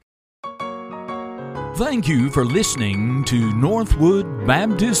Thank you for listening to Northwood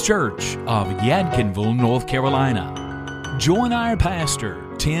Baptist Church of Yadkinville, North Carolina. Join our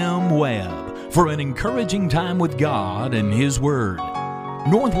pastor, Tim Webb, for an encouraging time with God and His Word.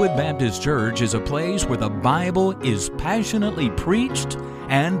 Northwood Baptist Church is a place where the Bible is passionately preached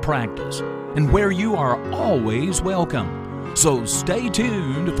and practiced, and where you are always welcome. So stay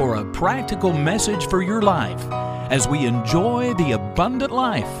tuned for a practical message for your life as we enjoy the abundant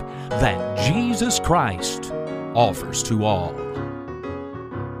life that Jesus Christ offers to all.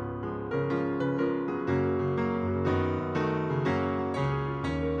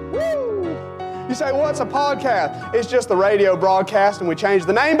 You say, what's a podcast? It's just the radio broadcast and we change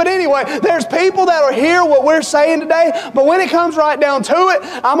the name. But anyway, there's people that will hear what we're saying today, but when it comes right down to it,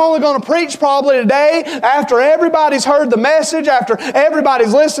 I'm only going to preach probably today after everybody's heard the message, after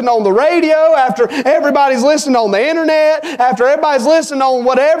everybody's listened on the radio, after everybody's listened on the internet, after everybody's listened on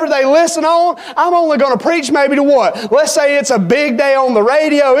whatever they listen on. I'm only going to preach maybe to what? Let's say it's a big day on the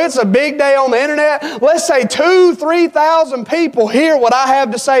radio, it's a big day on the internet. Let's say 2,000-3,000 people hear what I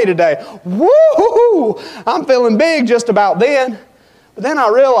have to say today. Woo! I'm feeling big just about then. But then I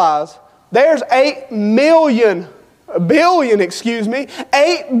realized there's 8 billion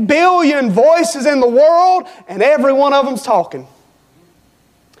voices in the world, and every one of them's talking.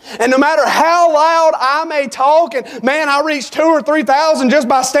 And no matter how loud I may talk, and man, I reached 2,000 or 3,000 just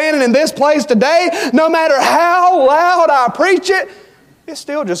by standing in this place today, no matter how loud I preach it, it's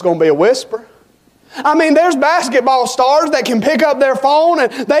still just going to be a whisper. I mean, there's basketball stars that can pick up their phone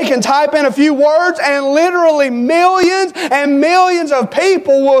and they can type in a few words, and literally millions and millions of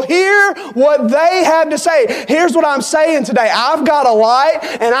people will hear what they have to say. Here's what I'm saying today. I've got a light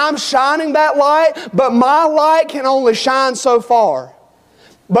and I'm shining that light, but my light can only shine so far.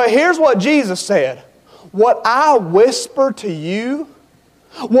 But here's what Jesus said. What I whisper to you,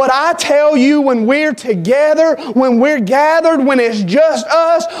 what I tell you when we're together, when we're gathered, when it's just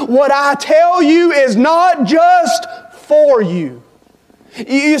us, what I tell you is not just for you.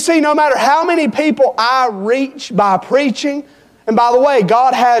 You see, no matter how many people I reach by preaching, and by the way,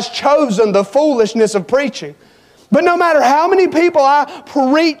 God has chosen the foolishness of preaching. But no matter how many people I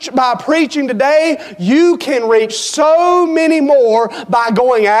reach by preaching today, you can reach so many more by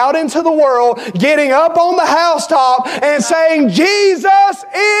going out into the world, getting up on the housetop and saying, Jesus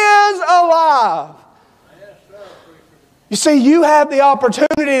is alive. You see, you have the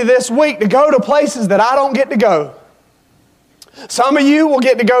opportunity this week to go to places that I don't get to go. Some of you will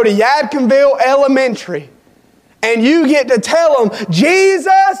get to go to Yadkinville Elementary, and you get to tell them,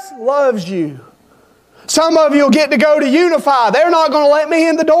 Jesus loves you. Some of you will get to go to Unify. They're not going to let me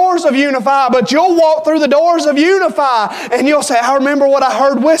in the doors of Unify, but you'll walk through the doors of Unify and you'll say, I remember what I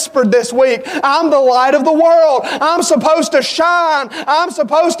heard whispered this week. I'm the light of the world. I'm supposed to shine. I'm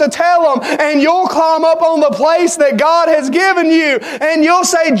supposed to tell them. And you'll climb up on the place that God has given you and you'll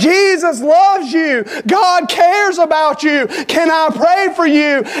say, Jesus loves you. God cares about you. Can I pray for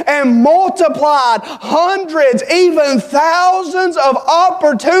you? And multiplied hundreds, even thousands of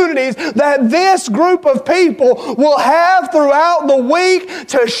opportunities that this group of people will have throughout the week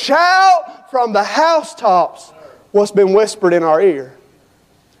to shout from the housetops what's been whispered in our ear.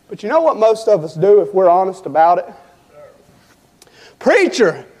 But you know what most of us do if we're honest about it?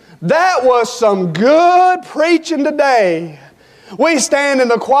 Preacher, that was some good preaching today. We stand in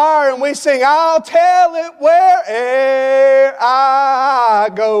the choir and we sing, I'll tell it where'er I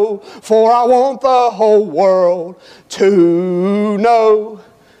go, for I want the whole world to know.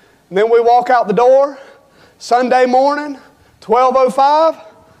 And then we walk out the door, Sunday morning, 12:05.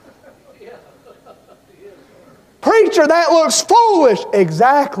 Preacher, that looks foolish.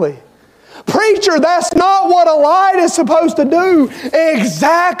 Exactly. Preacher, that's not what a light is supposed to do.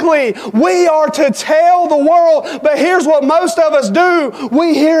 Exactly. We are to tell the world. But here's what most of us do.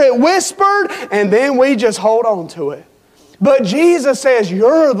 We hear it whispered and then we just hold on to it. But Jesus says,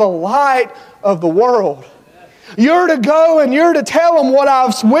 you're the light of the world. You're to go and you're to tell them what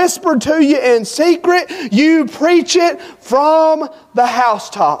I've whispered to you in secret. You preach it from the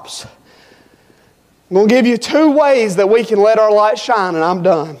housetops. I'm going to give you 2 ways that we can let our light shine, and I'm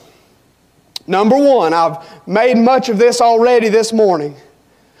done. Number 1, I've made much of this already this morning.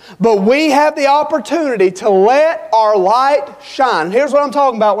 But we have the opportunity to let our light shine. And here's what I'm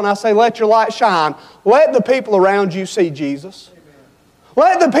talking about when I say let your light shine. Let the people around you see Jesus.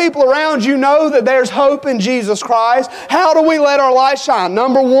 Let the people around you know that there's hope in Jesus Christ. How do we let our light shine?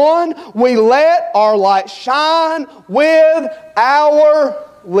 Number 1, we let our light shine with our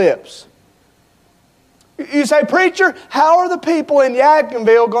lips. You say, preacher, how are the people in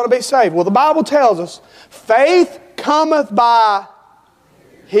Yadkinville going to be saved? Well, the Bible tells us, faith cometh by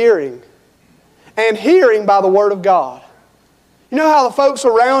hearing, and hearing by the Word of God. You know how the folks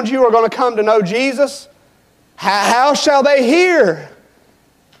around you are going to come to know Jesus? How shall they hear?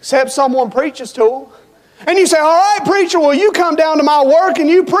 Except someone preaches to them. And you say, all right, preacher, will you come down to my work and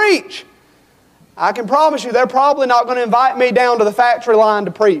you preach? I can promise you they're probably not going to invite me down to the factory line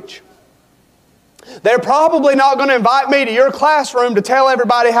to preach. They're probably not going to invite me to your classroom to tell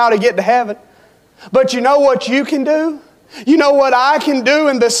everybody how to get to heaven. But you know what you can do? You know what I can do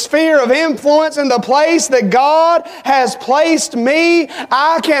in the sphere of influence, in the place that God has placed me?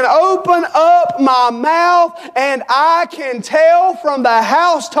 I can open up my mouth and I can tell from the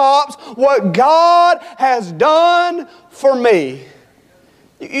housetops what God has done for me.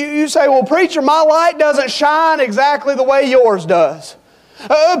 You say, well, preacher, my light doesn't shine exactly the way yours does.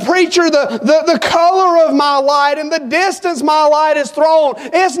 Preacher, the color of my light and the distance my light is thrown,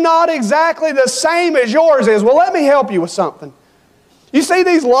 it's not exactly the same as yours is. Well, let me help you with something. You see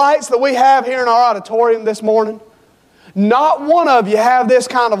these lights that we have here in our auditorium this morning? Not one of you have this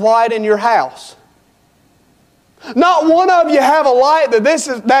kind of light in your house. Not one of you have a light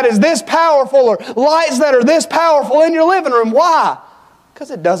that is this powerful, or lights that are this powerful in your living room. Why?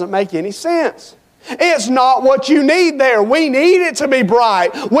 Because it doesn't make any sense. It's not what you need there. We need it to be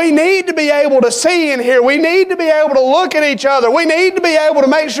bright. We need to be able to see in here. We need to be able to look at each other. We need to be able to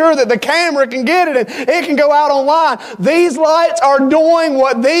make sure that the camera can get it and it can go out online. These lights are doing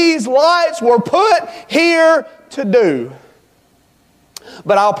what these lights were put here to do.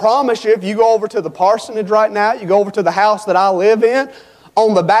 But I'll promise you, if you go over to the parsonage right now, you go over to the house that I live in,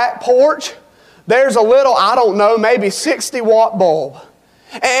 on the back porch, there's a little, I don't know, maybe 60-watt bulb.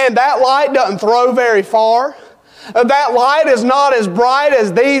 And that light doesn't throw very far. That light is not as bright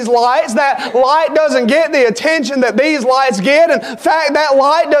as these lights. That light doesn't get the attention that these lights get. In fact, that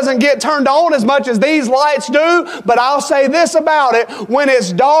light doesn't get turned on as much as these lights do. But I'll say this about it. When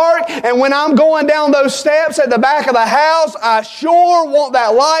it's dark and when I'm going down those steps at the back of the house, I sure want that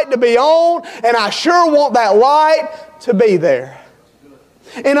light to be on, and I sure want that light to be there.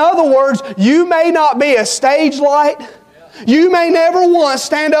 In other words, you may not be a stage light. You may never once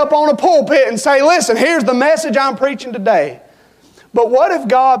stand up on a pulpit and say, listen, here's the message I'm preaching today. But what if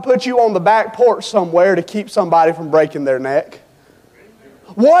God put you on the back porch somewhere to keep somebody from breaking their neck?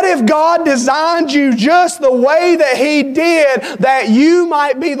 What if God designed you just the way that He did, that you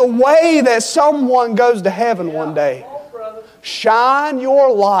might be the way that someone goes to heaven one day? Shine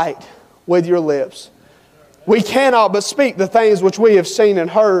your light with your lips. We cannot but speak the things which we have seen and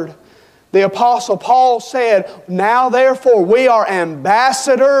heard. The Apostle Paul said, now therefore we are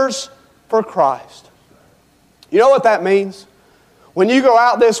ambassadors for Christ. You know what that means? When you go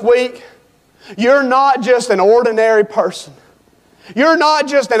out this week, you're not just an ordinary person. You're not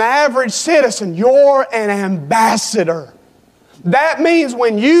just an average citizen. You're an ambassador. That means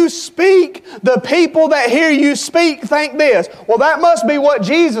when you speak, the people that hear you speak think this. Well, that must be what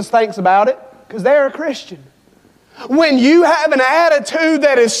Jesus thinks about it, because they're a Christian. When you have an attitude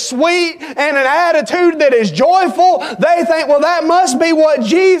that is sweet and an attitude that is joyful, they think, well, that must be what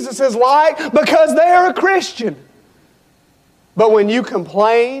Jesus is like because they're a Christian. But when you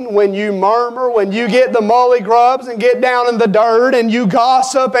complain, when you murmur, when you get the mully grubs and get down in the dirt and you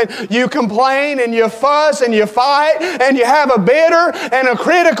gossip and you complain and you fuss and you fight and you have a bitter and a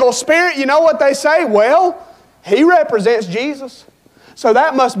critical spirit, you know what they say? Well, he represents Jesus. So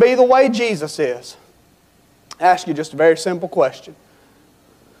that must be the way Jesus is. Ask you just a very simple question.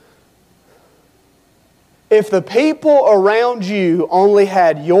 If the people around you only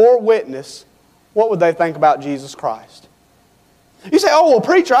had your witness, what would they think about Jesus Christ? You say, oh, well,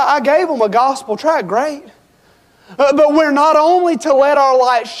 preacher, I gave them a gospel tract. Great. But we're not only to let our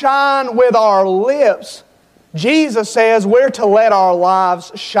light shine with our lips. Jesus says we're to let our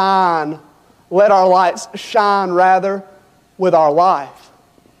lives shine. Let our lights shine, rather, with our life.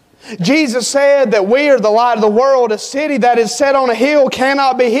 Jesus said that we are the light of the world. A city that is set on a hill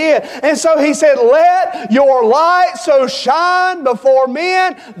cannot be hid. And so He said, let your light so shine before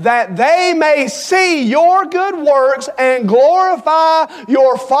men that they may see your good works and glorify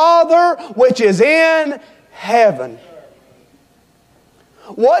your Father which is in heaven.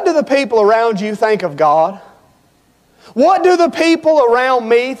 What do the people around you think of God? What do the people around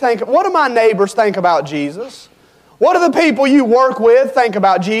me think? What do my neighbors think about Jesus? What do the people you work with think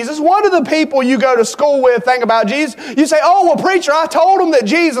about Jesus? What do the people you go to school with think about Jesus? You say, oh, well, preacher, I told them that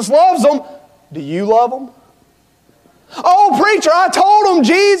Jesus loves them. Do you love them? Oh, preacher, I told them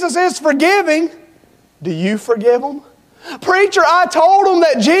Jesus is forgiving. Do you forgive them? Preacher, I told them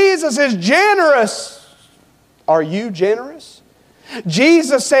that Jesus is generous. Are you generous?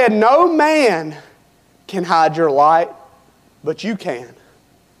 Jesus said, no man can hide your light, but you can.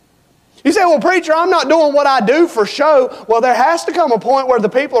 You say, well, preacher, I'm not doing what I do for show. Well, there has to come a point where the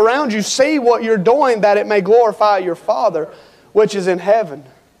people around you see what you're doing, that it may glorify your Father which is in heaven.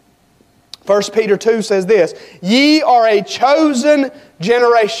 1 Peter 2 says this, ye are a chosen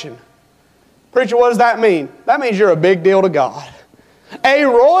generation. Preacher, what does that mean? That means you're a big deal to God. A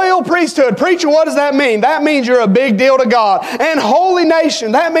royal priesthood. Preacher, what does that mean? That means you're a big deal to God. And holy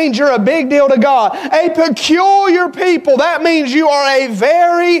nation. That means you're a big deal to God. A peculiar people. That means you are a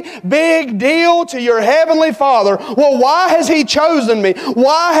very big deal to your heavenly Father. Well, why has He chosen me?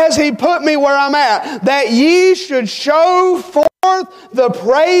 Why has He put me where I'm at? That ye should show forth the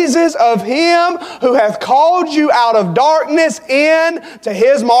praises of Him who hath called you out of darkness into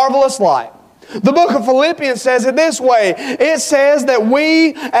His marvelous light. The book of Philippians says it this way. It says that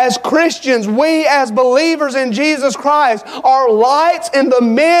we as Christians, we as believers in Jesus Christ, are lights in the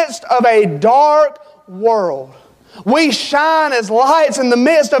midst of a dark world. We shine as lights in the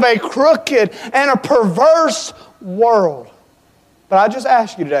midst of a crooked and a perverse world. But I just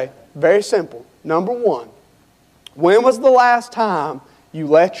ask you today, very simple. Number one, when was the last time you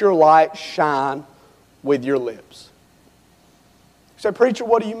let your light shine with your lips? You say, preacher,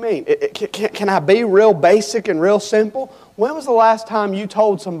 what do you mean? Can I be real basic and real simple? When was the last time you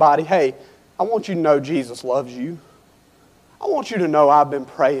told somebody, hey, I want you to know Jesus loves you. I want you to know I've been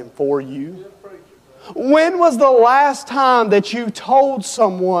praying for you. When was the last time that you told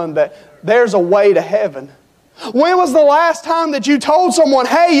someone that there's a way to heaven? When was the last time that you told someone,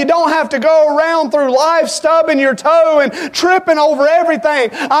 hey, you don't have to go around through life stubbing your toe and tripping over everything.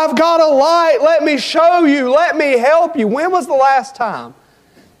 I've got a light. Let me show you. Let me help you. When was the last time?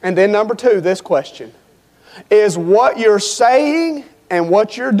 And then number two, this question. Is what you're saying and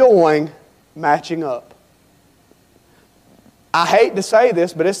what you're doing matching up? I hate to say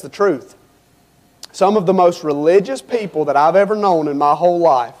this, but it's the truth. Some of the most religious people that I've ever known in my whole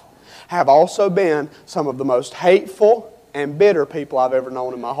life have also been some of the most hateful and bitter people I've ever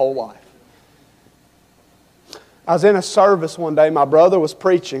known in my whole life. I was in a service one day, my brother was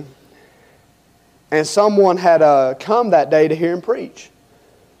preaching, and someone had come that day to hear him preach.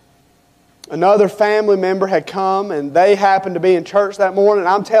 Another family member had come, and they happened to be in church that morning,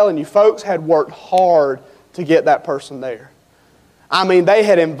 and I'm telling you, folks had worked hard to get that person there. I mean, they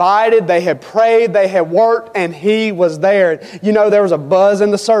had invited, they had prayed, they had worked, and he was there. You know, there was a buzz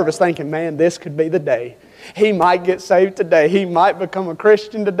in the service thinking, man, this could be the day. He might get saved today. He might become a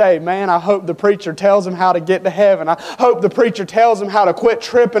Christian today. Man, I hope the preacher tells him how to get to heaven. I hope the preacher tells him how to quit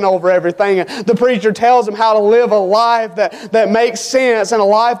tripping over everything. And the preacher tells him how to live a life that makes sense and a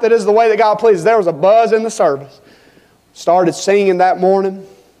life that is the way that God pleases. There was a buzz in the service. Started singing that morning.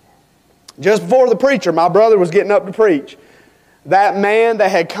 Just before the preacher, my brother was getting up to preach. That man that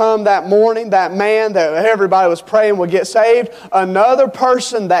had come that morning, that man that everybody was praying would get saved, another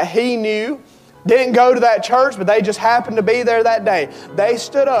person that he knew didn't go to that church, but they just happened to be there that day. They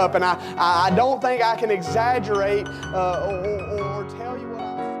stood up, and I don't think I can exaggerate or tell you what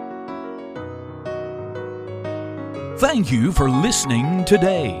Thank you for listening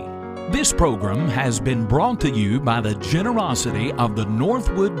today. This program has been brought to you by the generosity of the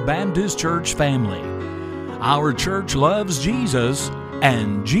Northwood Baptist Church family. Our church loves Jesus,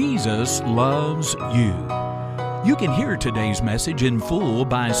 and Jesus loves you. You can hear today's message in full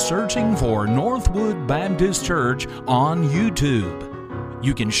by searching for Northwood Baptist Church on YouTube.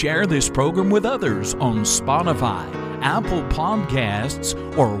 You can share this program with others on Spotify, Apple Podcasts,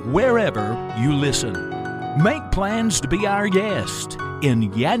 or wherever you listen. Make plans to be our guest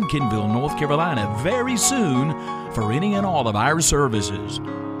in Yadkinville, North Carolina very soon for any and all of our services.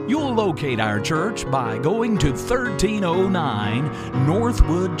 You'll locate our church by going to 1309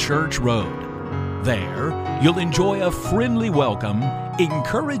 Northwood Church Road. There, you'll enjoy a friendly welcome,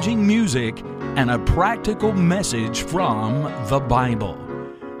 encouraging music, and a practical message from the Bible.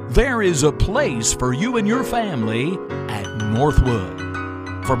 There is a place for you and your family at Northwood.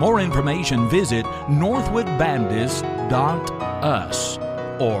 For more information, visit northwoodbaptist.us,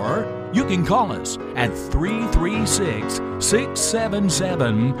 or you can call us at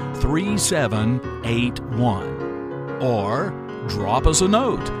 336-677-3781, or drop us a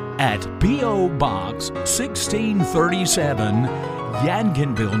note at P.O. Box 1637,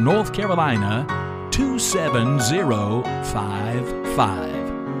 Yadkinville, North Carolina 27055.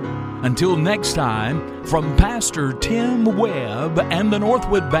 Until next time, from Pastor Tim Webb and the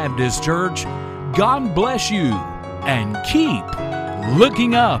Northwood Baptist Church, God bless you and keep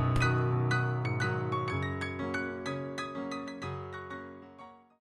looking up.